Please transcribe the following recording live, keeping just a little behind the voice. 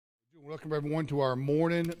Welcome, everyone, to our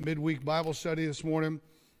morning midweek Bible study this morning.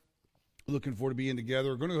 Looking forward to being together.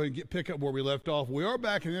 We're going to go ahead and pick up where we left off. We are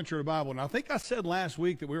back in the Intro to the Bible, and I think I said last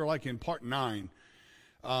week that we were like in part 9.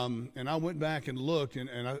 And I went back and looked,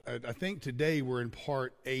 and I think today we're in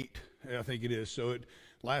part 8, I think it is. So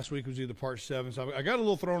last week was either part 7. So I got a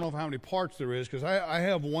little thrown off how many parts there is, because I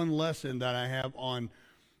have one lesson that I have on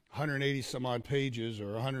 180 some odd pages,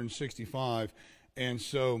 or 165, and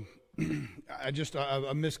so I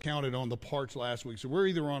miscounted on the parts last week. So we're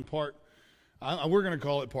either on we're going to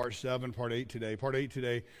call it part 7, part 8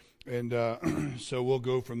 today, and so we'll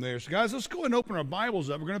go from there. So guys, let's go and open our Bibles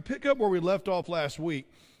up. We're going to pick up where we left off last week,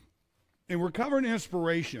 and we're covering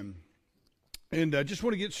inspiration. And I just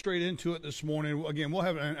want to get straight into it this morning. Again, we'll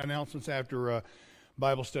have announcements after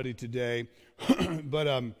Bible study today, but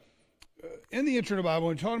in the Intro to the Bible,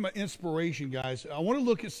 when we're talking about inspiration, guys, I want to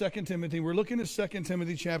look at 2 Timothy. We're looking at 2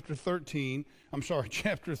 Timothy chapter 3.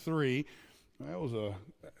 That was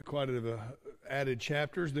quite a added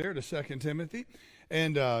chapters there to 2 Timothy.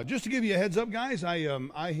 And just to give you a heads up, guys, I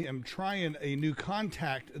am trying a new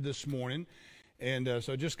contact this morning. And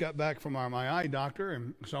so I just got back from my eye doctor,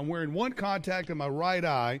 and so I'm wearing one contact in my right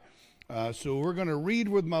eye. So we're going to read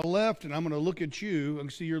with my left, and I'm going to look at you. I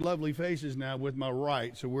can see your lovely faces now with my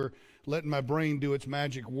right. So we're letting my brain do its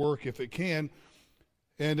magic work if it can.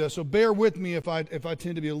 And so bear with me if I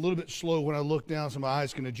tend to be a little bit slow when I look down, so my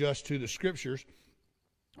eyes can adjust to the scriptures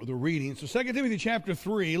or the reading. So 2 Timothy chapter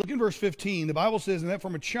 3, look in verse 15. The Bible says, "And that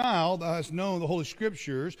from a child thou hast known the Holy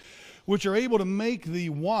Scriptures, which are able to make thee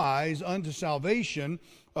wise unto salvation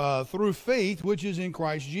through faith which is in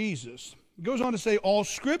Christ Jesus." It goes on to say, "All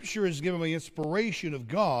Scripture is given by inspiration of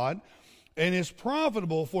God, and is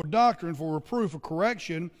profitable for doctrine, for reproof, for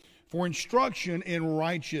correction, for instruction in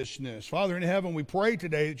righteousness." Father in heaven, we pray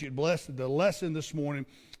today that you'd bless the lesson this morning.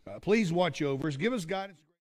 Please watch over us. Give us guidance.